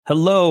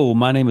Hello,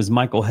 my name is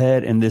Michael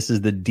Head, and this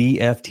is the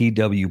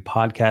DFTW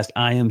podcast.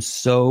 I am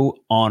so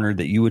honored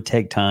that you would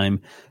take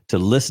time to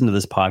listen to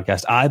this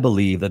podcast. I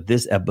believe that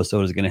this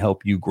episode is going to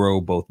help you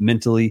grow both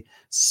mentally,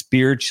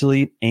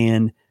 spiritually,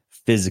 and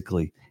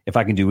physically. If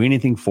I can do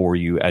anything for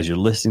you as you're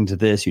listening to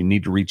this, you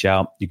need to reach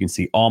out. You can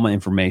see all my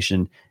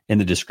information in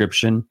the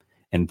description.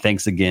 And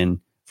thanks again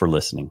for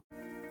listening.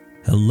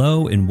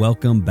 Hello and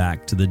welcome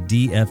back to the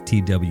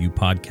DFTW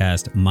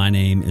podcast. My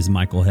name is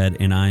Michael Head,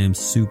 and I am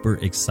super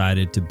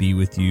excited to be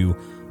with you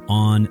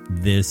on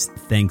this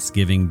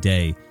Thanksgiving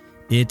Day.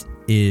 It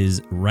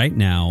is right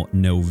now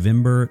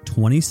November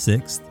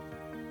 26th,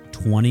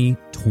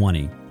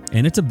 2020,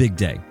 and it's a big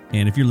day.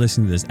 And if you're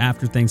listening to this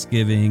after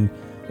Thanksgiving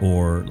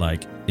or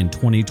like in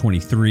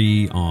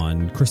 2023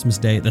 on Christmas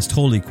Day, that's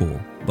totally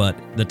cool. But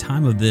the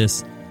time of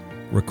this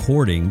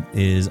recording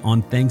is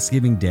on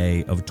Thanksgiving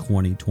Day of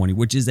 2020,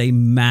 which is a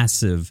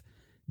massive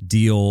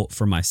deal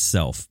for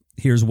myself.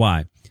 Here's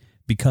why.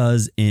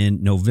 Because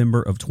in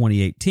November of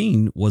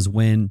 2018 was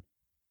when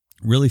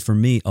really for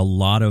me, a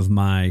lot of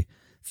my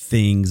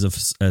things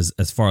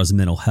as far as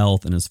mental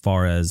health and as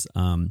far as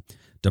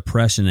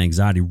depression and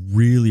anxiety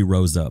really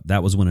rose up.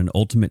 That was when an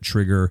ultimate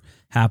trigger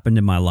happened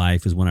in my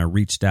life, is when I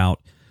reached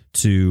out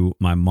to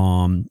my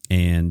mom,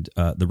 and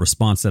the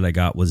response that I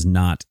got was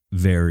not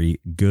very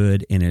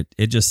good, and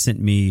it just sent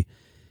me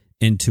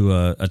into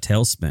a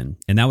tailspin.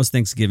 And that was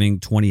Thanksgiving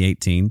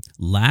 2018.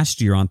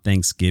 Last year on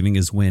Thanksgiving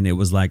is when it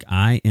was like,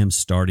 I am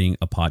starting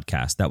a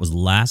podcast. That was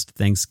last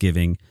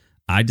Thanksgiving.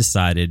 I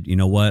decided, you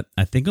know what?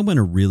 I think I'm going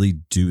to really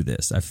do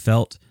this. I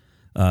felt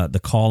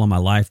the call on my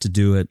life to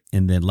do it.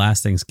 And then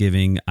last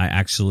Thanksgiving, I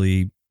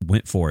actually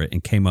went for it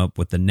and came up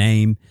with the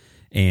name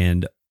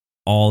and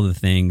all the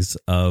things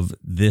of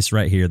this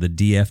right here, the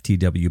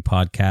DFTW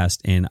podcast.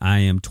 And I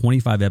am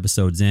 25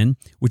 episodes in,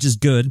 which is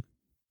good.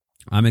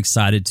 I'm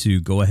excited to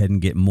go ahead and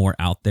get more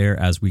out there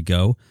as we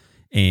go.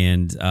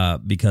 And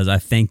because I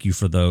thank you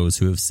for those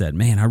who have said,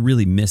 man, I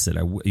really miss it.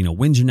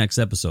 When's your next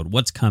episode?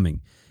 What's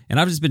coming? And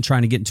I've just been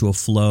trying to get into a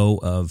flow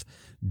of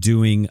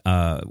doing,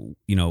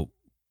 number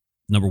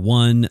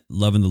one,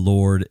 loving the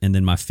Lord, and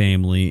then my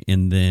family,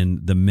 and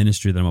then the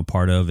ministry that I'm a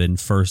part of in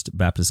First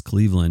Baptist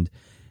Cleveland.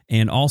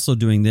 And also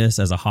doing this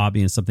as a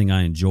hobby and something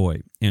I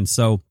enjoy. And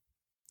so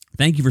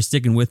thank you for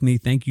sticking with me.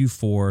 Thank you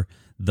for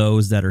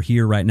those that are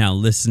here right now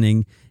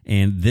listening.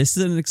 And this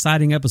is an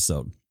exciting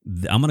episode.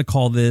 I'm going to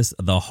call this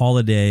the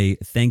holiday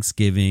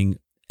Thanksgiving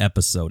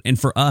episode. And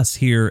for us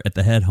here at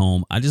the Head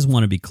Home, I just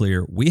want to be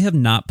clear. We have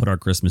not put our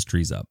Christmas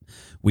trees up.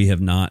 We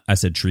have not. I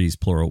said trees,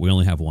 plural. We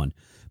only have one.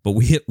 But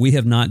we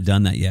have not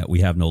done that yet. We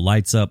have no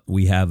lights up.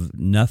 We have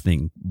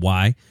nothing.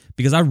 Why?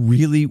 Because I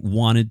really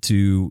wanted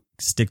to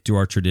stick to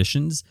our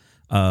traditions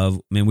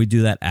of, man, we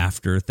do that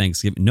after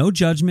Thanksgiving. No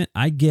judgment.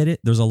 I get it.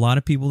 There's a lot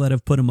of people that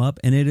have put them up,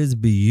 and it is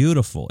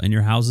beautiful. And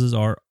your houses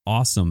are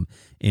awesome.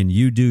 And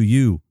you do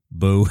you,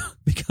 boo,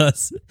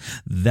 because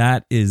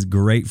that is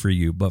great for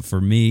you. But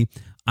for me,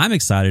 I'm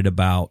excited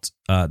about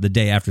the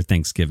day after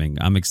Thanksgiving.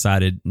 I'm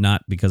excited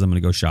not because I'm going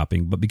to go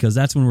shopping, but because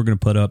that's when we're going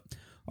to put up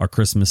our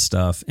Christmas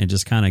stuff and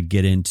just kind of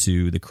get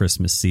into the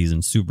Christmas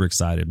season. Super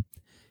excited.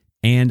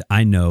 And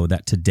I know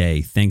that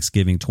today,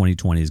 Thanksgiving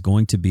 2020, is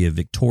going to be a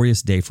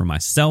victorious day for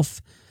myself,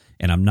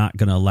 and I'm not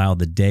going to allow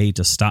the day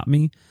to stop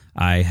me.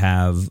 I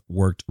have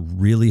worked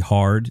really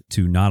hard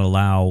to not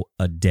allow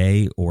a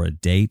day or a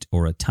date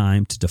or a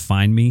time to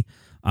define me.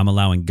 I'm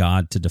allowing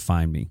God to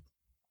define me.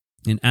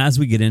 And as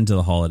we get into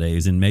the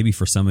holidays, and maybe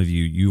for some of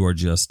you, you are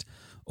just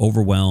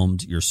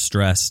overwhelmed, you're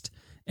stressed,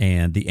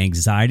 and the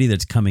anxiety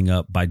that's coming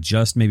up by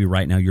just maybe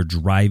right now you're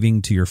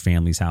driving to your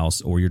family's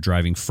house, or you're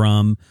driving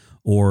from,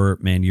 or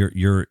man,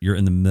 you're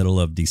in the middle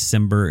of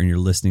December and you're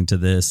listening to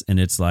this and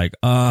it's like,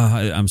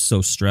 I'm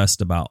so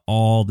stressed about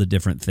all the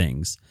different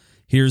things.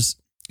 Here's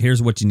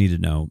what you need to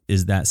know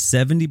is that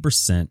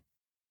 70%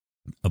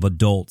 of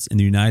adults in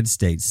the United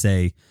States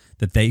say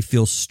that they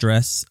feel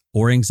stress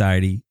or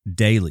anxiety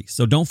daily.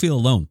 So don't feel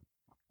alone.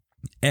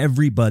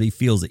 Everybody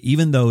feels it,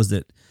 even those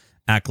that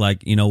act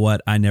like, you know what,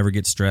 I never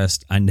get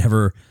stressed. I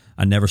never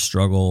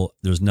struggle.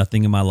 There's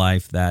nothing in my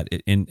life that,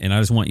 and I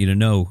just want you to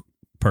know,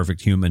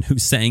 perfect human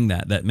who's saying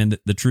that man,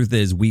 the truth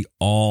is we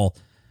all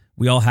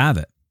have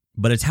it,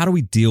 but it's how do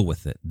we deal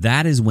with it?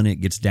 That is when it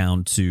gets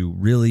down to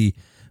really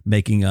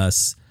making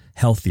us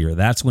healthier.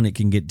 That's when it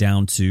can get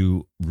down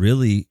to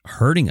really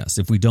hurting us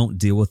if we don't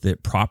deal with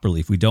it properly,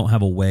 if we don't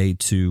have a way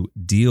to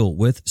deal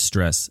with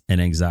stress and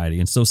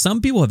anxiety. And so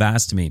some people have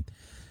asked me,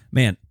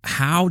 man,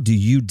 how do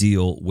you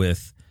deal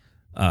with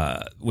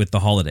the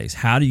holidays?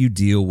 How do you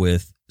deal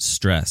with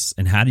stress?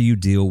 And how do you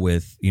deal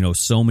with,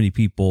 so many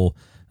people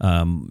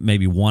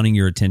maybe wanting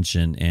your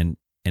attention,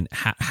 and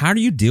how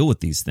do you deal with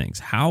these things?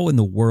 How in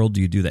the world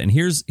do you do that? And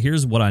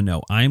here's what I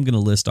know. I am going to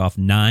list off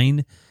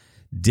 9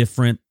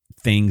 different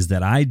things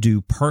that I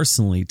do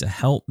personally to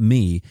help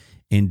me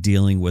in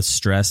dealing with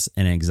stress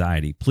and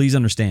anxiety. Please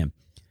understand,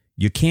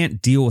 you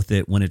can't deal with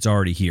it when it's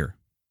already here,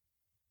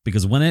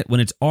 because when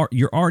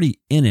you're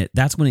already in it,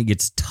 that's when it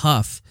gets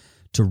tough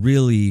to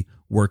really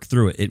work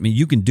through it. I mean,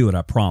 you can do it,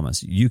 I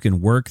promise. You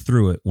can work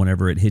through it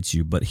whenever it hits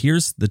you. But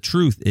here's the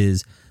truth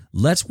is,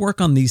 let's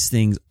work on these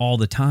things all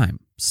the time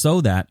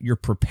so that you're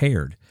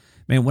prepared.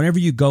 Man, whenever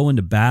you go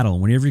into battle,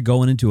 whenever you're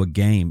going into a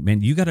game,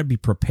 man, you got to be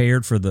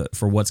prepared for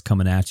what's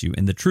coming at you.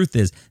 And the truth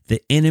is,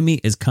 the enemy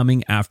is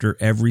coming after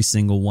every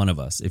single one of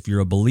us. If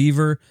you're a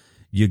believer,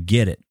 you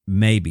get it,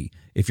 maybe.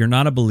 If you're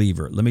not a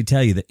believer, let me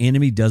tell you, the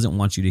enemy doesn't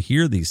want you to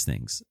hear these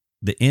things.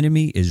 The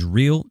enemy is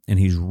real, and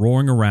he's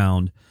roaring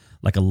around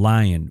like a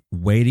lion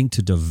waiting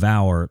to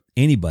devour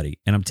anybody.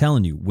 And I'm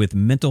telling you, with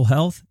mental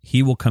health,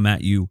 he will come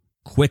at you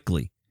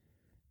quickly.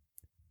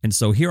 And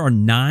so here are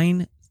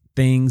 9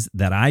 things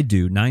that I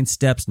do, 9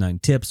 steps, 9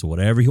 tips,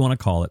 whatever you want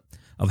to call it,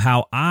 of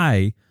how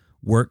I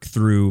work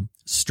through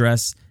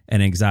stress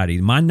and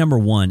anxiety. My number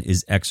 1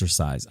 is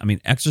exercise. I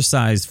mean,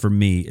 exercise for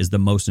me is the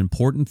most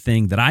important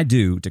thing that I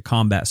do to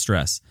combat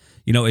stress.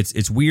 You know,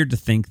 it's weird to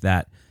think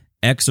that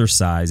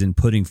exercise and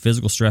putting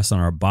physical stress on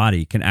our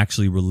body can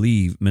actually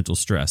relieve mental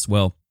stress.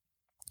 Well,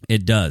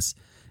 it does.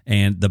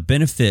 And the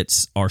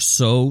benefits are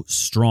so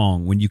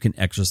strong when you can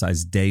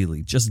exercise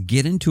daily. Just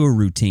get into a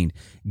routine,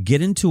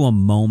 get into a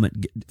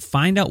moment,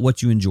 find out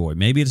what you enjoy.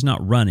 Maybe it's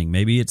not running,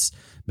 maybe it's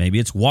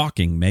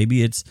walking,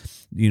 maybe it's,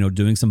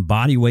 doing some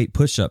body weight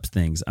push-ups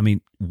things. I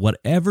mean,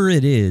 whatever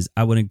it is,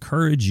 I would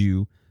encourage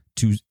you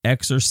to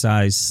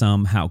exercise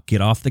somehow.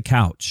 Get off the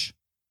couch,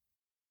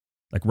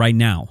 like right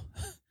now,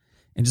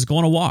 and just go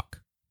on a walk.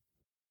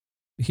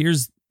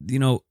 There's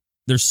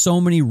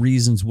so many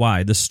reasons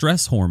why. The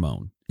stress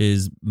hormone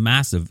is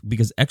massive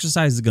because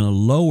exercise is going to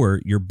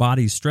lower your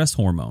body's stress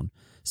hormone,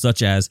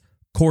 such as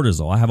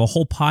cortisol. I have a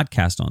whole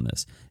podcast on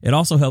this. It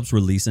also helps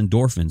release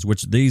endorphins,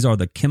 which these are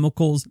the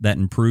chemicals that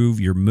improve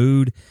your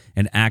mood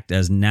and act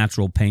as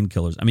natural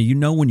painkillers. I mean,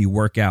 when you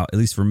work out, at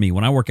least for me,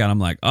 when I work out, I'm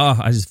like, oh,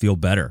 I just feel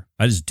better.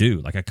 I just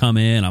do. Like I come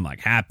in, I'm like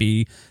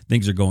happy.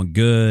 Things are going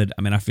good.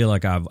 I mean, I feel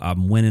like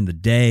I'm winning the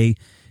day,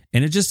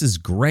 and it just is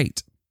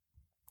great.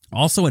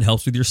 Also, it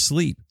helps with your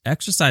sleep.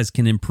 Exercise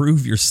can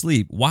improve your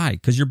sleep. Why?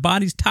 Because your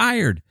body's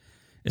tired.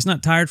 It's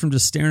not tired from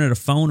just staring at a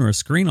phone or a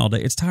screen all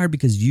day. It's tired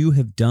because you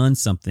have done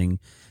something.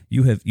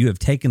 You have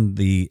taken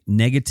the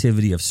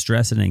negativity of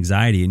stress and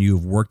anxiety and you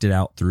have worked it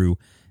out through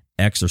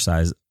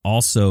exercise.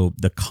 Also,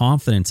 the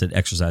confidence that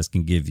exercise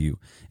can give you,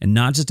 and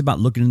not just about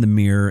looking in the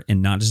mirror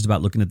and not just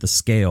about looking at the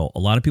scale. A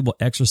lot of people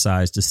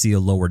exercise to see a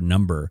lower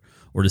number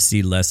or to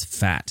see less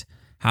fat.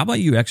 How about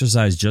you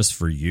exercise just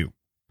for you?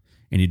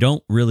 And you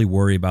don't really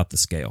worry about the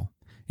scale,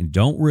 and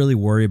don't really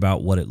worry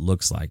about what it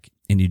looks like.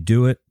 And you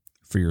do it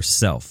for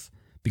yourself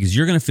because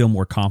you're going to feel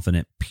more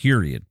confident,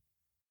 period.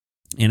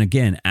 And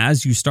again,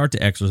 as you start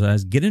to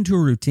exercise, get into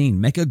a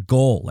routine, make a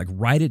goal, like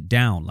write it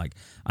down. Like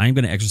I'm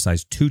going to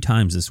exercise 2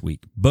 times this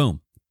week. Boom.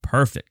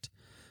 Perfect.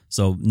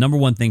 So number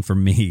 1 thing for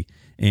me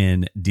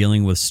in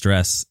dealing with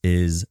stress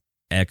is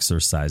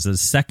exercise. The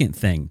second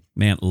thing,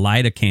 man,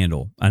 light a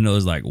candle. I know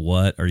it's like,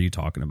 what are you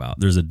talking about?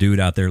 There's a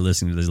dude out there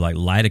listening to this like,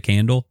 light a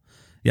candle.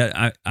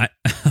 Yeah,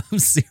 I'm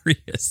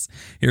serious.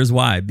 Here's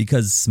why.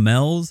 Because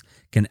smells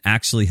can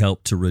actually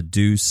help to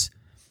reduce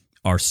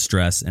our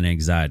stress and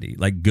anxiety,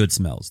 like good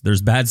smells.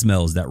 There's bad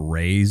smells that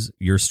raise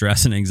your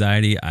stress and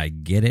anxiety. I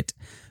get it.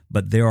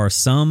 But there are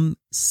some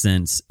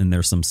scents and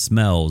there's some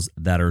smells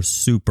that are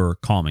super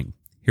calming.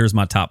 Here's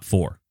my top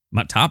 4.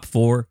 My top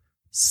 4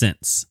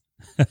 scents.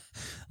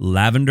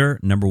 Lavender,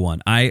 number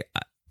 1. I'll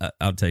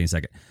tell you in a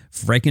second.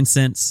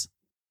 Frankincense,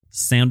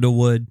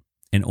 sandalwood,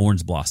 and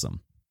orange blossom.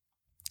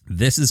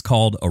 This is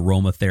called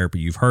aromatherapy.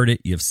 You've heard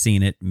it, you've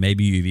seen it,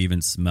 maybe you've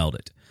even smelled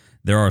it.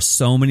 There are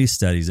so many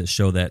studies that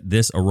show that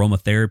this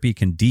aromatherapy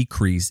can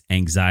decrease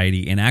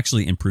anxiety and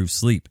actually improve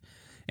sleep.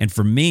 And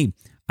for me,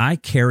 I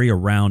carry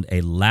around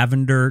a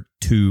lavender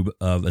tube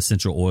of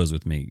essential oils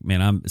with me.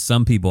 Man,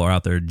 some people are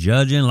out there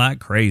judging like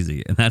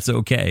crazy, and that's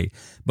okay.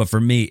 But for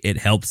me, it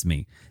helps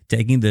me.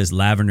 Taking this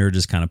lavender,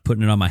 just kind of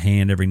putting it on my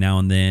hand every now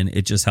and then,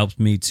 it just helps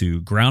me to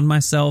ground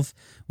myself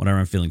whenever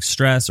I'm feeling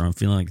stressed or I'm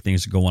feeling like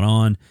things are going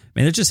on.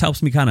 Man, it just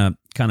helps me kind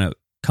of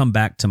come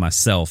back to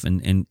myself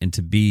and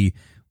to be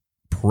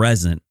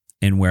present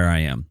in where I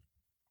am.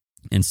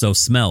 And so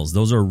smells,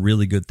 those are a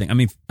really good thing.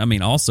 I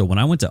mean, also when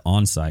I went to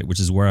Onsite,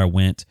 which is where I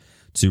went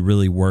to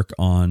really work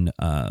on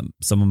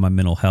some of my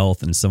mental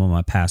health and some of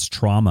my past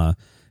trauma,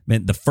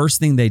 man, the first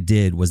thing they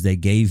did was they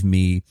gave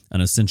me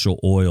an essential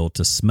oil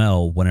to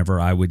smell whenever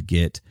I would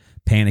get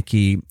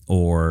panicky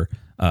or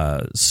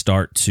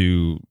start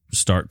to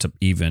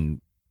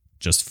even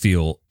just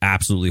feel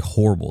absolutely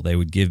horrible. They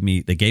gave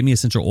me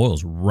essential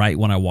oils right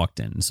when I walked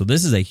in. So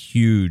this is a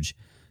huge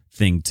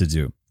thing to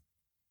do.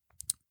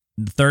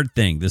 The third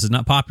thing, this is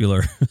not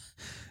popular,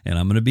 and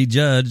I'm going to be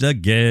judged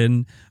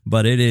again,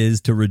 but it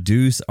is to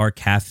reduce our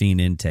caffeine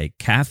intake.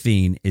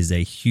 Caffeine is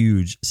a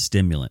huge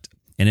stimulant,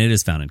 and it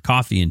is found in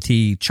coffee and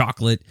tea,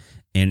 chocolate,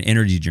 and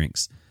energy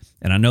drinks.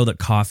 And I know that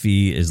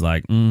coffee is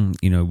like,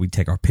 we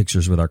take our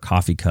pictures with our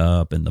coffee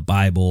cup and the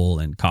Bible,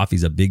 and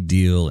coffee's a big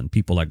deal, and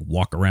people like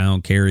walk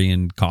around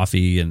carrying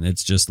coffee, and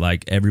it's just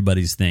like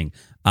everybody's thing.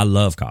 I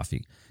love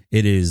coffee.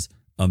 It is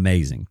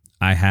amazing.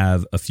 I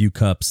have a few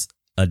cups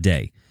a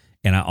day.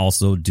 And I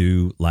also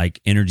do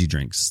like energy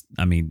drinks.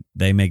 I mean,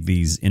 they make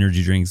these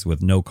energy drinks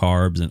with no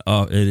carbs and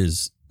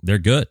they're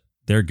good.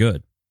 They're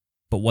good.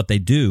 But what they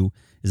do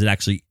is it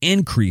actually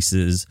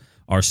increases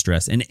our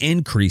stress and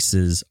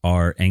increases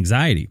our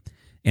anxiety.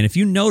 And if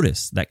you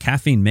notice that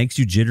caffeine makes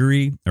you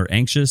jittery or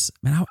anxious,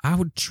 man, I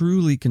would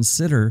truly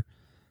consider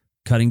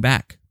cutting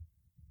back.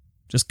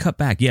 Just cut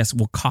back. Yes,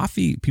 well,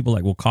 people are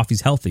like, well,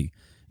 coffee's healthy.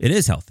 It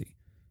is healthy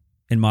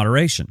in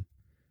moderation.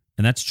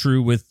 And that's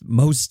true with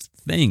most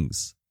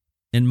things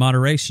in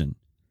moderation.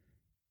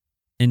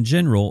 In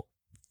general,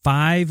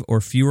 5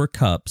 or fewer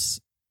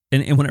cups.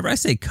 And whenever I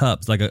say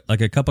cups, like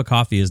a cup of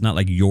coffee is not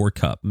like your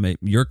cup.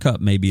 Your cup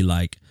may be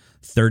like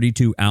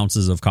 32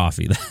 ounces of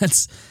coffee.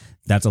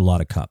 That's a lot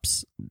of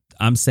cups.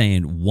 I'm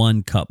saying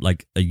 1 cup,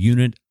 like a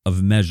unit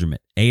of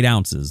measurement, 8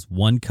 ounces,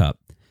 1 cup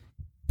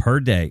per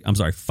day.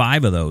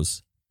 5 of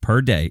those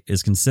per day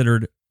is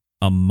considered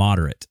a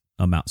moderate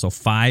amount. So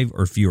 5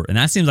 or fewer. And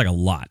that seems like a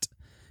lot.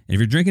 And if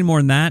you're drinking more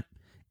than that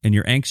and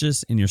you're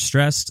anxious and you're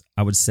stressed,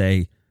 I would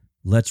say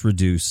let's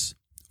reduce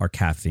our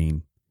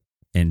caffeine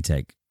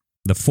intake.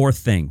 The 4th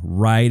thing,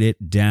 write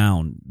it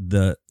down.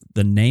 The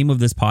name of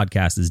this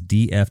podcast is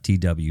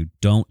DFTW.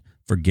 Don't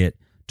forget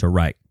to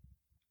write.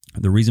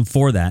 The reason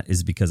for that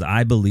is because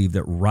I believe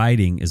that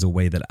writing is a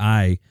way that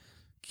I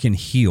can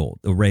heal.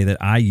 The way that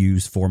I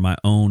use for my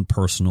own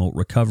personal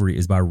recovery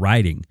is by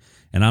writing.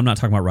 And I'm not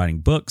talking about writing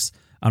books.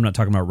 I'm not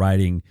talking about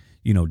writing,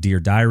 Dear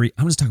Diary.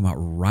 I'm just talking about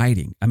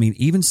writing. I mean,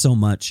 even so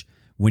much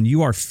when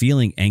you are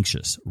feeling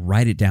anxious,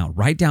 write it down.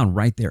 Write down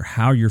right there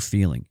how you're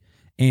feeling.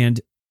 And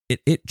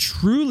it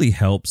truly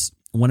helps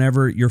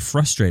whenever you're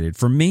frustrated.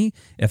 For me,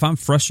 if I'm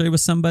frustrated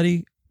with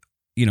somebody,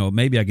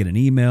 maybe I get an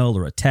email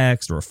or a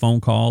text or a phone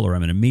call or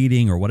I'm in a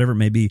meeting or whatever it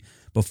may be.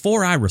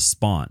 Before I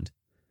respond,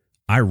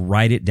 I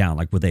write it down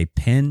like with a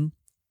pen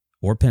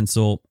or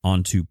pencil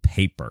onto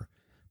paper.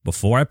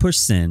 Before I push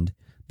send,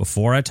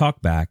 before I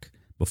talk back,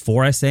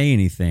 before I say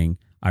anything,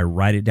 I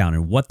write it down.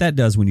 And what that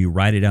does when you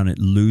write it down, it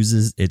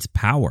loses its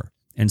power.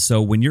 And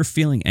so when you're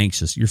feeling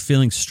anxious, you're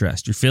feeling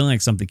stressed, you're feeling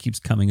like something keeps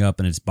coming up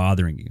and it's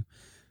bothering you.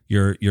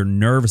 You're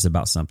nervous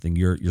about something.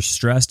 You're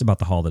stressed about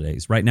the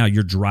holidays. Right now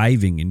you're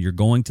driving and you're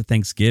going to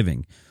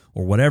Thanksgiving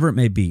or whatever it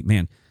may be.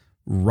 Man,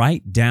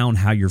 write down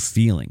how you're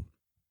feeling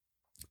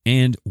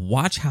and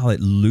watch how it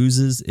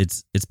loses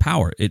its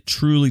power. It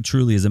truly,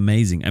 truly is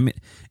amazing. I mean,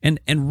 and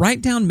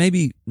write down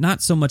maybe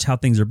not so much how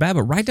things are bad,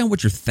 but write down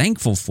what you're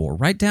thankful for.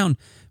 Write down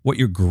what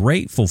you're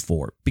grateful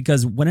for.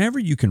 Because whenever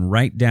you can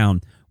write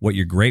down what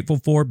you're grateful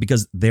for,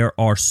 because there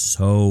are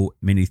so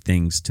many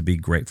things to be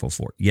grateful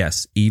for.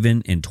 Yes,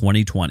 even in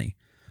 2020.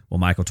 Well,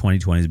 Michael,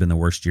 2020 has been the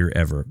worst year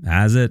ever.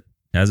 Has it?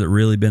 Has it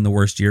really been the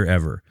worst year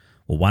ever?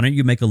 Well, why don't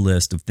you make a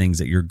list of things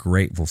that you're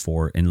grateful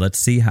for, and let's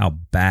see how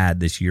bad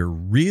this year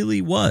really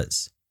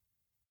was.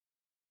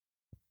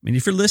 I mean,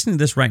 if you're listening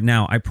to this right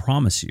now, I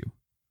promise you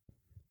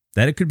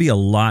that it could be a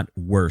lot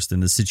worse than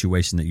the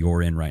situation that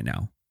you're in right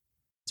now.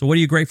 So what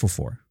are you grateful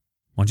for?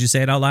 Why don't you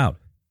say it out loud?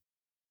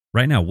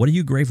 Right now, what are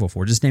you grateful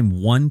for? Just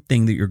name one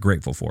thing that you're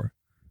grateful for.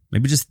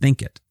 Maybe just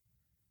think it.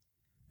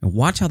 And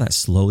watch how that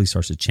slowly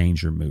starts to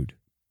change your mood.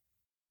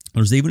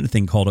 There's even a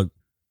thing called a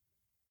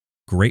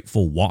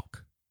grateful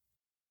walk.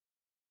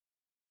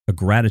 A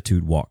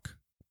gratitude walk.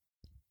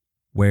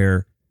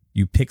 Where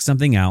you pick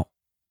something out.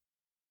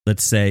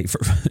 Let's say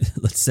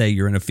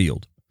you're in a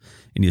field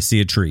and you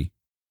see a tree.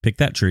 Pick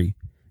that tree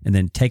and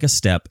then take a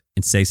step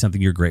and say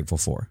something you're grateful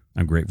for.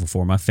 I'm grateful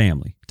for my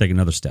family. Take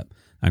another step.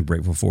 I'm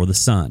grateful for the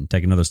sun.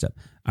 Take another step.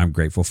 I'm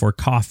grateful for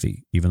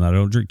coffee, even though I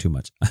don't drink too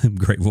much. I'm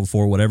grateful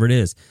for whatever it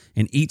is.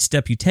 And each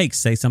step you take,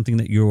 say something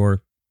that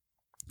you're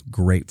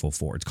grateful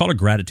for. It's called a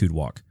gratitude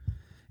walk.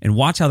 And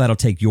watch how that'll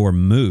take your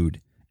mood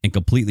and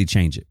completely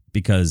change it,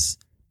 because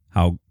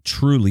how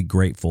truly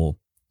grateful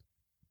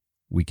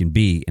we can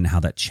be and how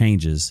that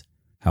changes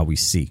how we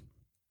see.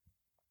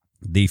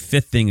 The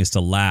 5th thing is to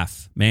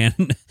laugh. Man,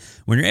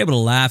 when you're able to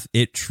laugh,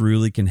 it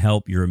truly can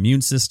help your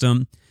immune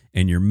system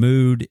and your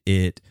mood.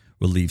 It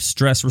relieves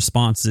stress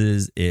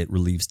responses. It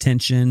relieves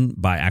tension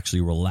by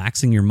actually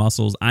relaxing your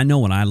muscles. I know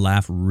when I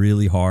laugh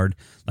really hard,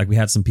 like we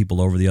had some people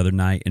over the other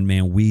night and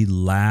man, we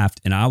laughed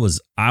and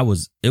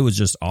it was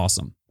just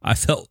awesome. I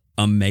felt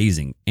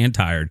amazing and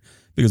tired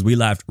because we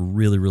laughed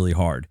really, really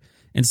hard.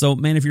 And so,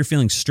 man, if you're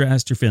feeling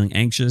stressed, you're feeling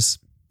anxious,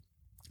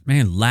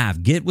 man,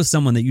 laugh. Get with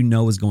someone that you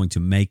know is going to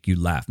make you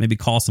laugh. Maybe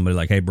call somebody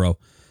like, hey, bro,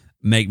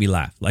 make me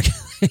laugh. Like,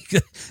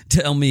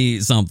 tell me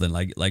something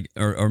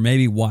or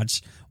maybe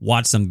watch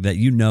something that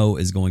you know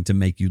is going to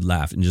make you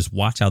laugh and just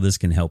watch how this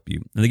can help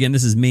you. And again,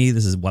 this is me.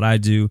 This is what I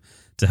do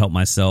to help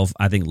myself.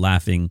 I think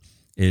laughing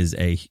is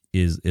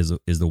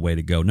the way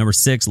to go. Number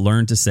 6,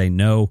 learn to say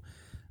no.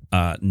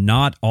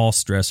 Not all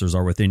stressors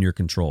are within your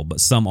control, but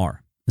some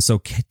are. So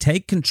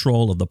take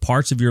control of the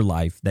parts of your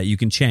life that you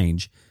can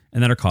change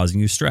and that are causing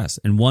you stress.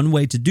 And one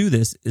way to do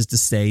this is to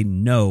say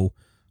no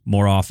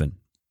more often.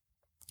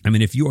 I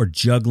mean, if you are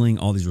juggling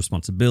all these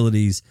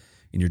responsibilities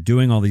and you're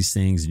doing all these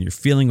things and you're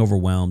feeling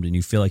overwhelmed and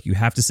you feel like you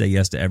have to say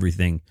yes to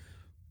everything,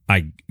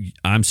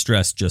 I'm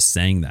stressed just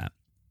saying that.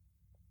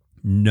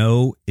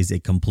 No is a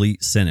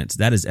complete sentence.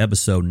 That is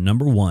episode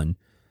number 1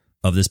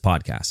 of this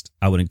podcast.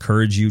 I would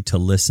encourage you to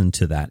listen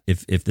to that.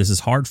 If this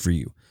is hard for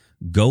you,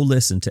 go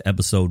listen to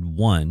episode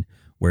 1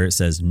 where it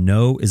says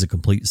no is a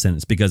complete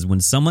sentence. Because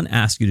when someone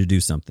asks you to do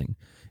something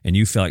and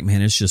you feel like,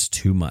 man, it's just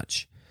too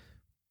much,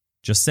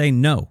 just say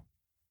no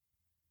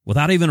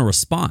without even a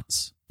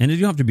response. And you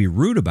don't have to be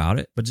rude about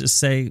it, but just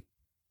say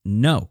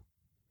no.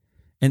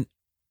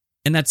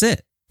 And that's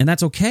it. And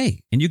that's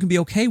okay. And you can be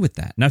okay with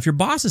that. Now, if your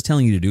boss is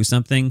telling you to do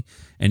something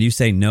and you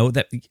say no,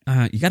 that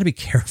you got to be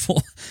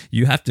careful.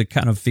 You have to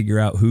kind of figure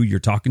out who you're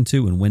talking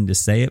to and when to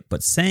say it.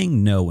 But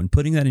saying no and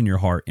putting that in your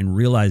heart and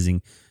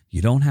realizing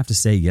you don't have to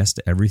say yes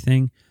to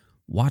everything,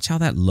 watch how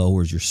that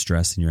lowers your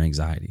stress and your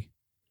anxiety.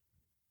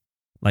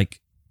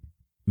 Like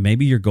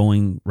maybe you're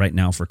going right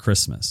now for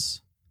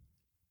Christmas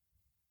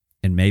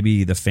and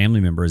maybe the family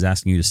member is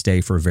asking you to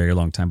stay for a very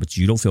long time, but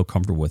you don't feel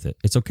comfortable with it.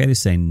 It's okay to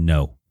say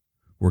no.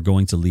 We're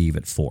going to leave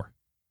at 4.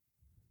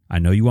 I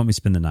know you want me to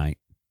spend the night,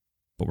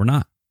 but we're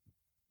not.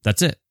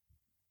 That's it.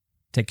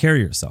 Take care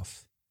of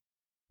yourself.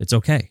 It's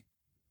okay.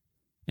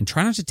 And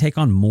try not to take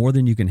on more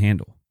than you can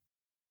handle.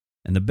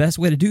 And the best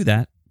way to do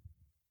that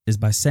is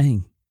by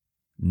saying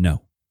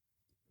no.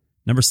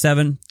 Number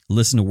 7,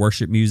 listen to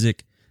worship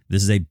music.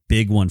 This is a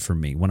big one for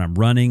me. When I'm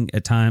running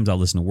at times, I'll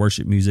listen to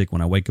worship music.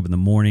 When I wake up in the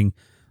morning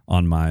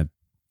on my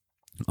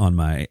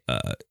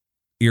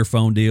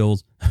earphone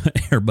deals,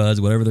 earbuds,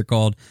 whatever they're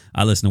called,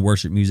 I listen to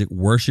worship music.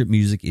 Worship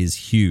music is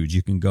huge.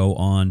 You can go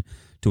on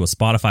to a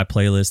Spotify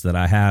playlist that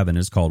I have, and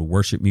it's called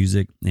Worship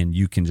Music, and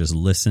you can just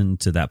listen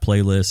to that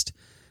playlist.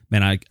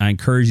 Man, I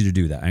encourage you to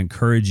do that. I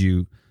encourage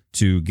you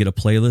to get a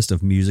playlist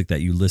of music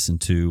that you listen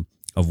to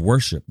of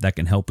worship that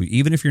can help you.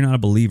 Even if you're not a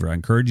believer, I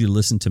encourage you to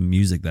listen to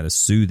music that is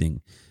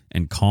soothing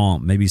and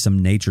calm, maybe some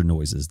nature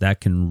noises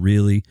that can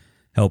really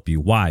help you.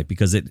 Why?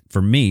 Because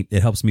for me,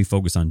 it helps me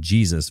focus on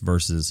Jesus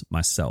versus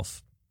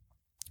myself.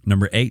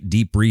 Number 8,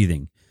 deep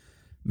breathing.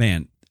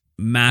 Man,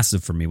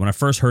 massive for me. When I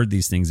first heard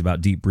these things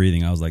about deep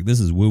breathing, I was like, this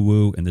is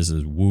woo-woo and this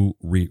is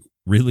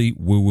really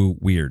woo-woo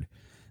weird.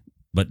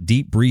 But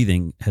deep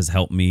breathing has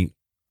helped me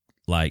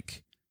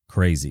like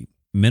crazy.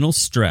 Mental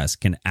stress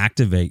can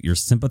activate your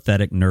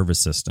sympathetic nervous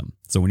system.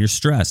 So when you're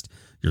stressed,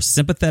 your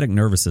sympathetic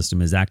nervous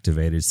system is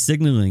activated,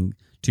 signaling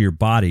to your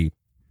body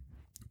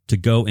to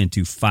go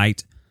into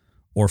fight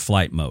or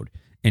flight mode.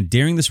 And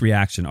during this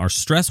reaction, our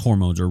stress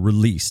hormones are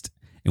released,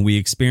 and we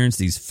experience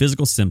these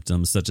physical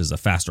symptoms such as a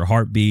faster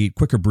heartbeat,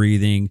 quicker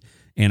breathing,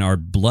 and our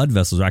blood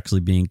vessels are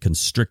actually being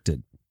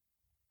constricted.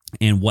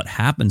 And what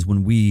happens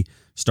when we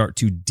start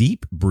to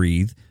deep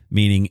breathe,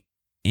 meaning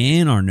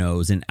in our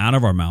nose and out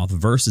of our mouth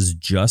versus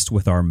just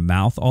with our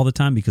mouth all the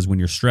time, because when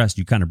you're stressed,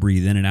 you kind of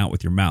breathe in and out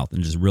with your mouth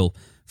and just real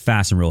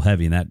fast and real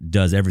heavy. And that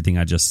does everything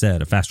I just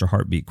said: a faster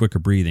heartbeat, quicker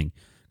breathing,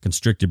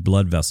 constricted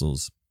blood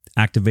vessels,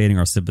 activating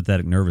our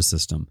sympathetic nervous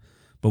system.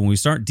 But when we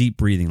start deep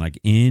breathing, like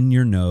in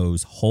your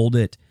nose, hold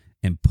it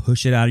and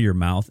push it out of your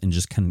mouth and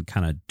just kind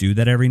of do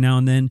that every now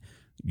and then,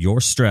 your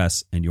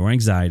stress and your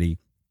anxiety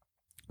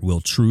will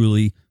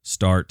truly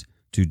start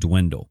to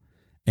dwindle.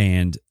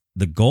 And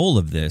the goal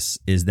of this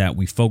is that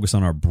we focus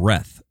on our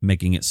breath,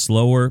 making it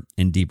slower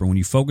and deeper. When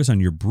you focus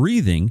on your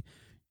breathing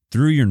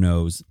through your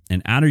nose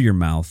and out of your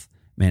mouth,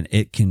 man,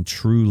 it can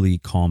truly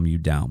calm you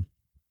down.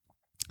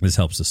 This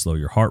helps to slow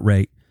your heart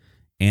rate,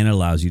 and it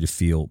allows you to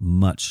feel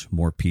much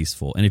more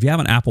peaceful. And if you have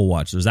an Apple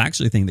Watch, there's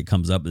actually a thing that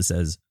comes up that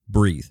says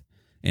breathe.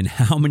 And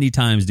how many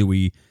times do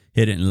we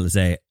hit it and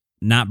say,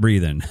 not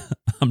breathing?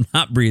 I'm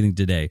not breathing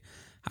today.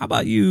 How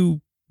about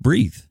you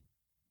breathe?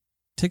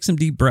 Take some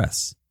deep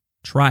breaths.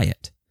 Try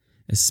it,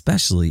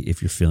 especially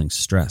if you're feeling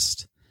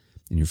stressed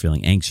and you're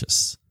feeling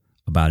anxious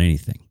about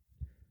anything.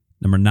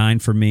 Number 9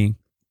 for me,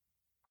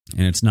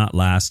 and it's not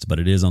last, but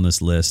it is on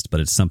this list, but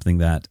it's something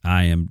that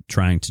I am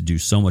trying to do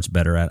so much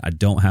better at. I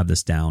don't have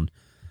this down.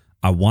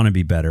 I want to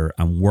be better.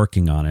 I'm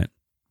working on it,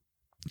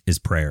 is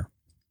prayer.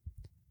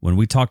 When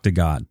we talk to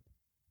God,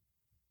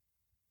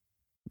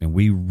 and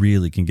we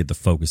really can get the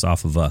focus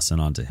off of us and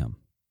onto him.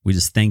 We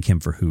just thank him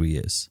for who he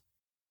is.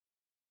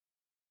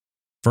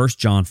 1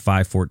 John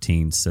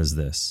 5:14 says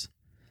this: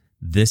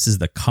 this is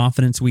the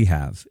confidence we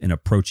have in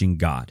approaching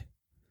God,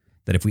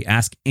 that if we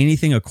ask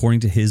anything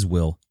according to his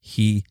will,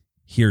 he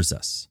hears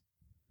us.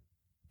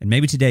 And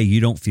maybe today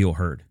you don't feel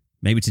heard.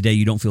 Maybe today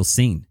you don't feel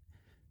seen.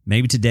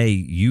 Maybe today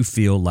you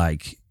feel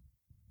like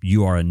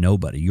you are a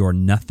nobody. You're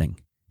nothing.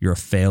 You're a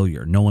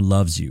failure. No one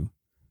loves you.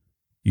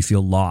 You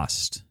feel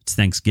lost. It's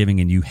Thanksgiving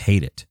and you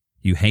hate it.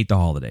 You hate the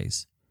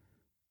holidays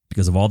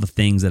because of all the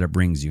things that it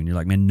brings you. And you're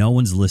like, man, no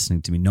one's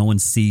listening to me. No one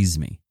sees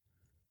me.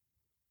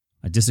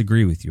 I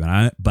disagree with you,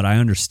 but I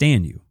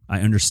understand you.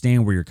 I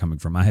understand where you're coming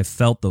from. I have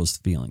felt those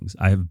feelings.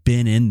 I have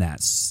been in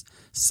that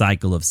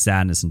cycle of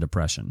sadness and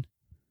depression.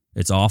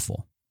 It's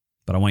awful,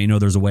 but I want you to know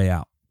there's a way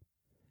out.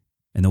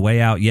 And the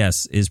way out,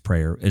 yes, is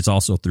prayer. It's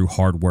also through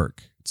hard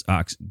work.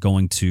 It's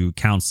going to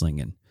counseling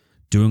and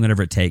doing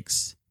whatever it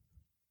takes.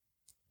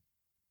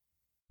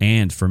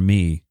 And for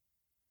me,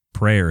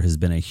 prayer has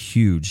been a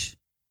huge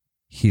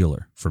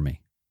healer for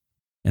me.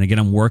 And again,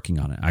 I'm working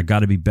on it. I got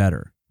to be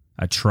better.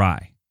 I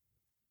try.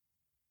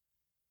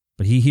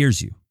 But he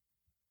hears you.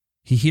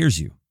 He hears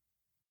you.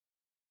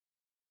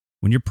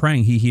 When you're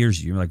praying, he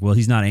hears you. You're like, well,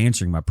 he's not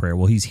answering my prayer.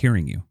 Well, he's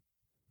hearing you.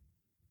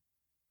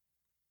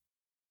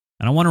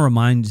 And I want to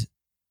remind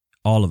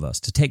all of us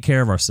to take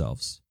care of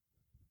ourselves.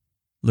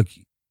 Look,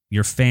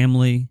 your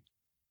family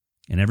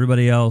and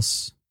everybody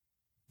else,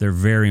 they're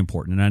very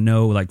important. And I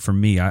know, like for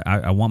me,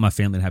 I want my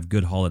family to have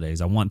good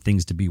holidays. I want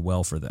things to be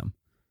well for them.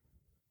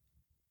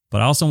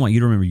 But I also want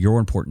you to remember you're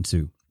important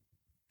too.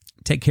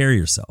 Take care of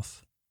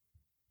yourself.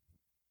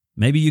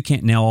 Maybe you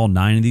can't nail all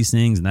 9 of these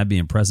things, and that'd be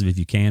impressive if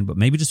you can, but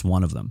maybe just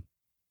one of them.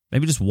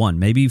 Maybe just one.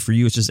 Maybe for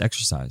you, it's just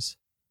exercise.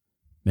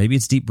 Maybe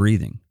it's deep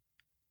breathing.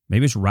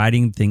 Maybe it's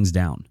writing things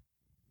down.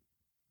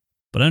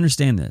 But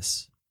understand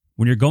this.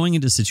 When you're going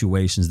into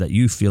situations that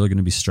you feel are going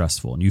to be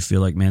stressful and you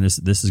feel like, man, this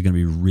is going to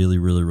be really,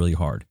 really, really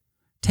hard,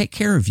 take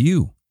care of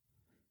you.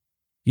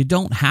 You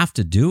don't have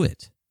to do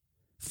it.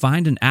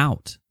 Find an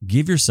out.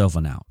 Give yourself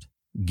an out.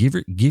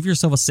 Give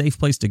yourself a safe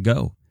place to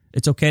go.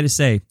 It's okay to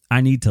say,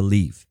 I need to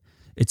leave.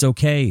 It's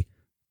okay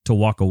to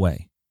walk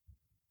away.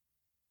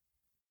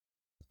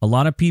 A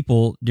lot of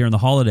people during the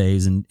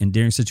holidays and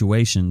during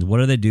situations,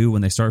 what do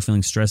when they start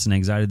feeling stress and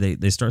anxiety?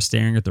 They start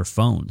staring at their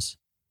phones.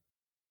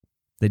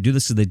 They do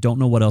this because they don't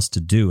know what else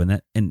to do.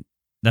 And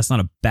that's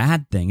not a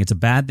bad thing. It's a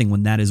bad thing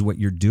when that is what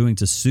you're doing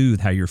to soothe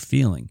how you're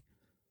feeling.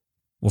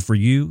 Well, for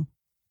you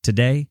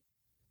today,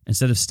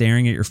 instead of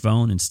staring at your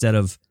phone, instead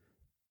of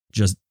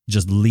just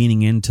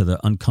leaning into the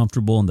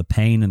uncomfortable and the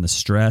pain and the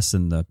stress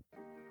and the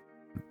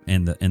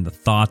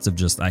thoughts of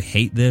just, I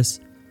hate this,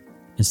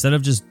 instead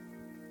of just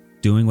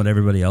doing what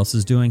everybody else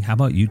is doing, how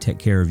about you take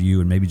care of you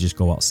and maybe just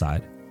go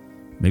outside?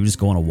 Maybe just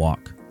go on a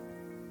walk.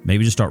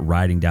 Maybe just start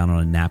writing down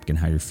on a napkin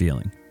how you're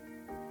feeling.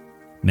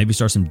 Maybe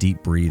start some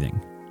deep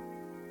breathing.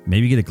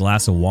 Maybe get a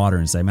glass of water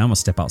and say, man, I'm going to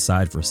step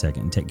outside for a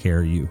second and take care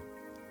of you.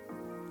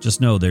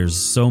 Just know there's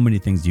so many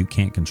things you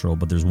can't control,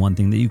 but there's one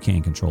thing that you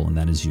can control, and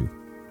that is you.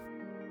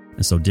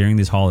 And so during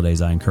these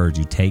holidays, I encourage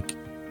you, take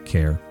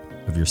care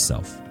of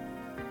yourself.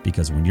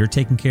 Because when you're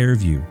taking care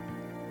of you,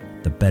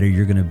 the better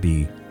you're going to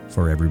be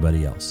for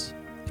everybody else.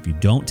 If you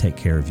don't take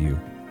care of you,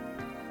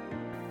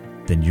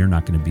 then you're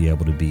not going to be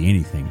able to be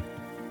anything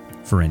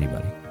for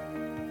anybody.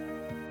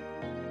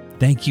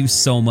 Thank you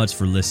so much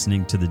for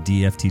listening to the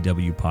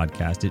DFTW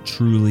podcast. It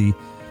truly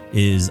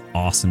is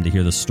awesome to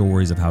hear the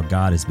stories of how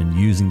God has been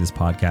using this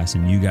podcast,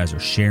 and you guys are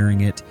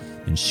sharing it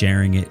and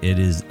sharing it. It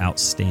is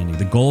outstanding.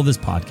 The goal of this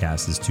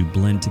podcast is to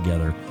blend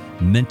together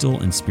mental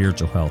and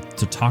spiritual health,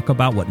 to talk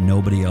about what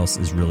nobody else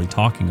is really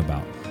talking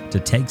about, to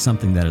take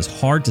something that is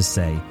hard to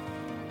say,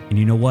 and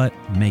you know what?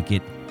 Make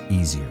it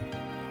easier.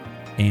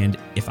 And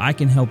if I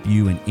can help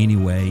you in any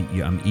way,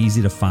 I'm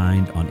easy to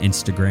find on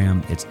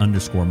Instagram. It's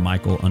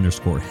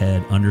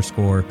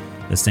 _Michael_Head_.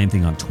 The same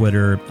thing on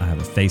Twitter. I have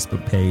a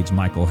Facebook page,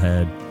 Michael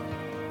Head.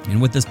 And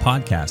with this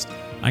podcast,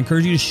 I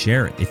encourage you to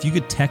share it. If you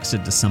could text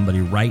it to somebody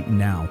right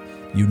now,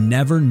 you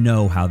never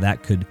know how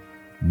that could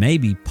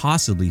maybe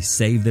possibly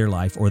save their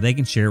life, or they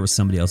can share it with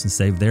somebody else and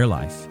save their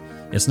life.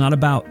 It's not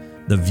about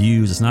the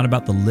views. It's not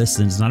about the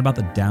listens. It's not about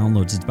the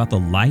downloads. It's about the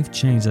life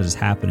change that is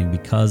happening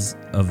because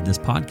of this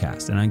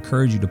podcast. And I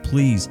encourage you to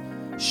please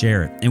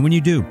share it. And when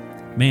you do,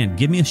 man,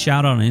 give me a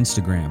shout out on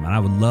Instagram. And I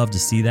would love to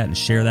see that and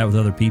share that with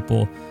other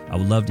people. I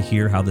would love to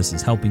hear how this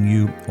is helping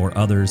you or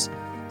others.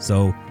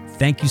 So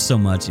thank you so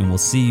much. And we'll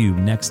see you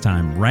next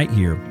time right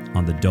here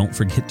on the Don't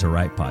Forget to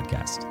Write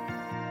podcast.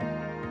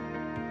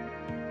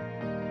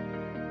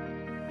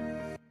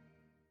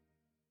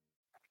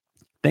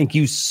 Thank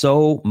you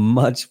so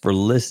much for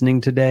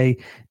listening today.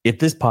 If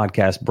this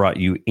podcast brought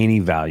you any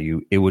value,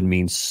 it would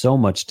mean so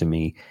much to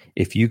me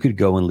if you could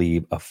go and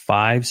leave a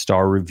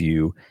 5-star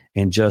review,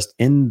 and just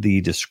in the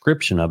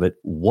description of it,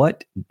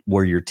 what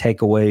were your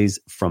takeaways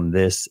from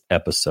this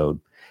episode?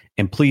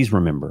 And please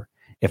remember,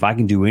 if I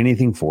can do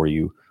anything for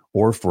you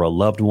or for a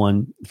loved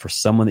one, for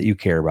someone that you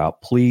care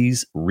about,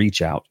 please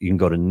reach out. You can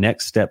go to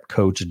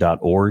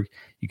nextstepcoach.org.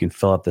 You can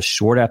fill out the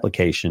short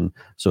application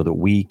so that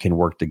we can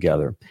work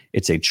together.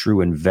 It's a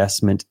true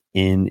investment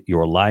in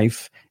your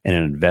life and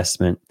an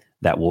investment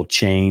that will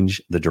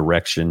change the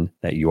direction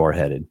that you are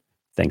headed.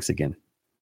 Thanks again.